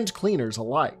specials and cleaners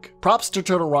alike. Props to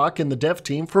Turtle Rock and the dev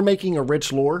team for making a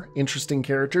rich lore, interesting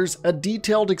characters, a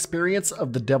detailed experience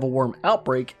of the Devil Worm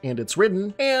Outbreak and its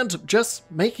Ridden, and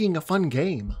just making a fun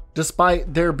game.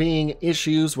 Despite there being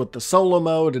issues with the solo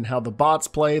mode and how the bots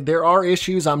play, there are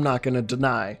issues I'm not going to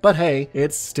deny. But hey,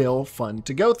 it's still fun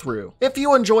to go through. If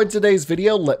you enjoyed today's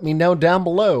video, let me know down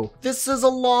below. This is a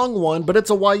long one, but it's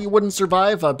a Why You Wouldn't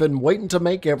Survive I've been waiting to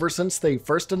make ever since they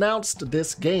first announced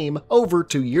this game over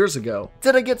 2 years ago.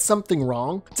 Did I get something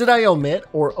wrong? Did I omit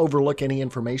or overlook any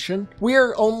information? We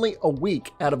are only a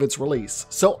week out of its release,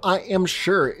 so I am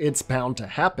sure it's bound to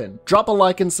happen. Drop a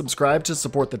like and subscribe to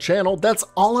support the channel. That's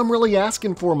all I'm really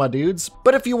asking for, my dudes.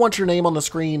 But if you want your name on the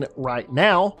screen right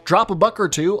now, drop a buck or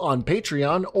two on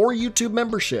Patreon or YouTube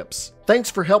memberships.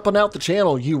 Thanks for helping out the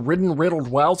channel, you ridden riddled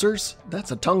wowzers.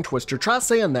 That's a tongue twister. Try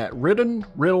saying that. Ridden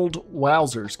riddled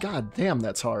wowzers. God damn,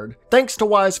 that's hard. Thanks to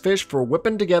Wisefish for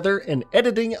whipping together and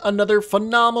editing another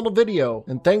phenomenal video.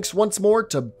 And thanks once more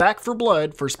to Back 4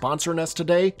 Blood for sponsoring us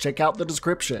today. Check out the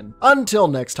description. Until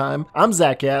next time, I'm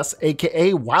Zackass,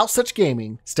 aka Wowsuch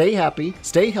Gaming. Stay happy,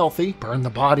 stay healthy, burn the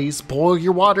bodies, boil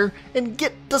your water, and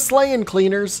get to slaying,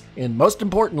 cleaners. And most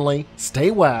importantly,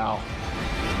 stay wow.